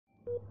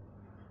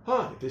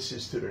Hi, this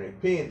is Tutor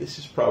and this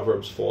is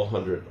Proverbs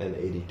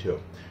 482.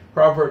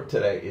 Proverb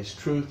today is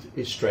truth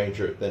is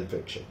stranger than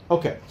fiction.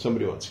 Okay,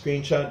 somebody wants a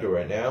screenshot, do it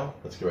right now.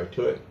 Let's get right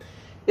to it.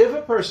 If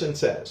a person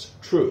says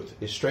truth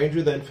is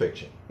stranger than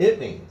fiction, it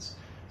means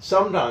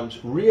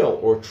sometimes real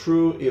or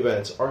true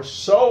events are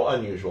so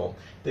unusual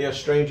they are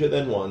stranger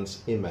than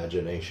one's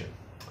imagination.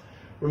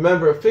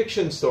 Remember,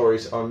 fiction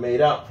stories are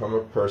made up from a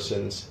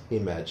person's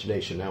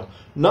imagination. Now,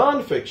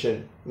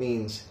 nonfiction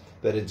means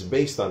that it's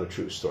based on a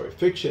true story.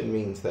 Fiction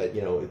means that,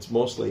 it's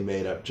mostly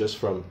made up just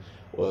from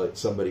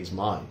somebody's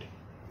mind.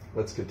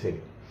 Let's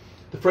continue.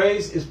 The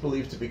phrase is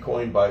believed to be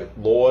coined by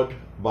Lord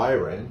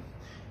Byron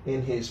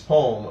in his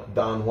poem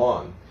Don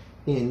Juan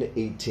in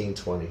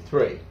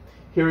 1823.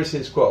 Here is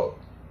his quote: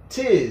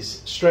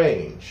 "'Tis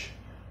strange,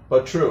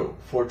 but true,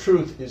 for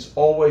truth is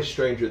always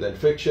stranger than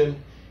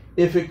fiction.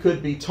 If it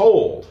could be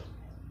told,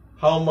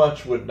 how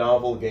much would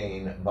novel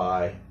gain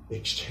by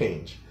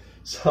exchange?"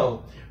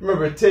 So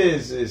remember,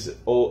 "'tis" is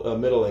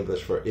Middle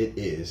English for "it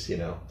is."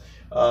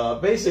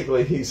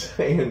 Basically, he's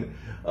saying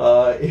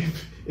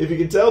if you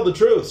can tell the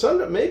truth,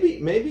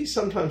 maybe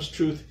sometimes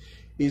truth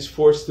is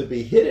forced to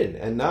be hidden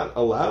and not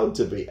allowed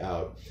to be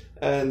out.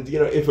 And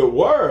if it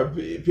were,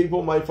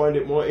 people might find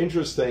it more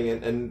interesting,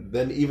 and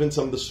than even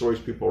some of the stories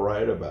people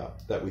write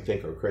about that we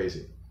think are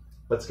crazy.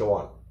 Let's go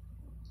on.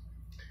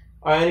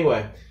 All right.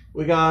 Anyway,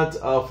 we got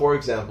 4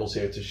 examples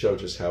here to show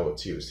just how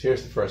it's used.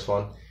 Here's the first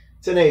one.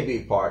 It's an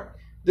A-B part.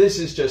 "This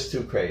is just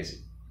too crazy.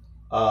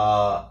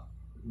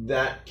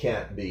 That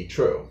can't be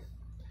true."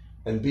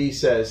 And B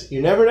says,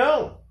 "You never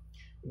know.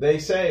 They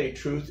say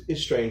truth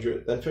is stranger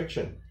than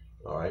fiction."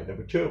 All right,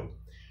 number 2.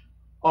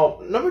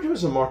 Number 2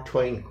 is a Mark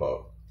Twain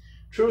quote.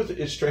 "Truth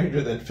is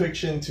stranger than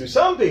fiction to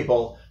some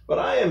people, but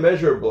I am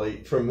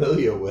immeasurably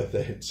familiar with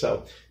it."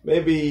 So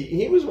maybe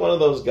he was one of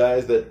those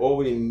guys that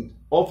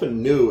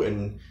often knew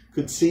and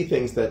could see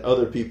things that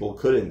other people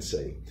couldn't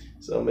see.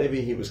 So maybe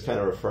he was kind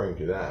of referring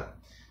to that.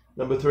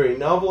 Number 3,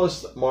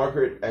 novelist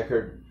Margaret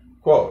Eckert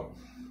quote.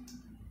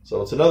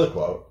 So it's another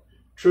quote.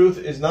 "Truth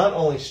is not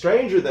only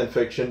stranger than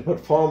fiction, but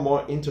far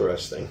more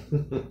interesting."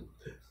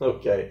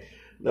 Okay.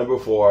 Number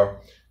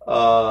 4,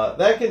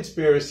 that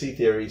conspiracy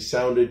theory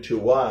sounded too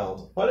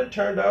wild, but it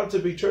turned out to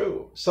be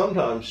true.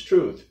 Sometimes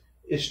truth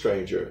is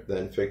stranger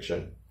than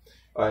fiction.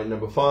 All right.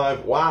 Number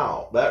 5,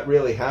 wow, that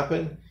really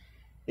happened?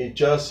 It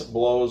just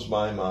blows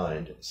my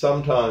mind.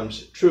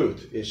 Sometimes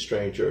truth is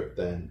stranger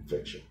than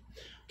fiction.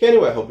 Okay,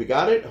 anyway, I hope you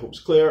got it. I hope it's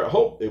clear. I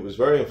hope it was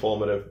very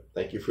informative.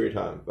 Thank you for your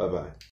time. Bye-bye.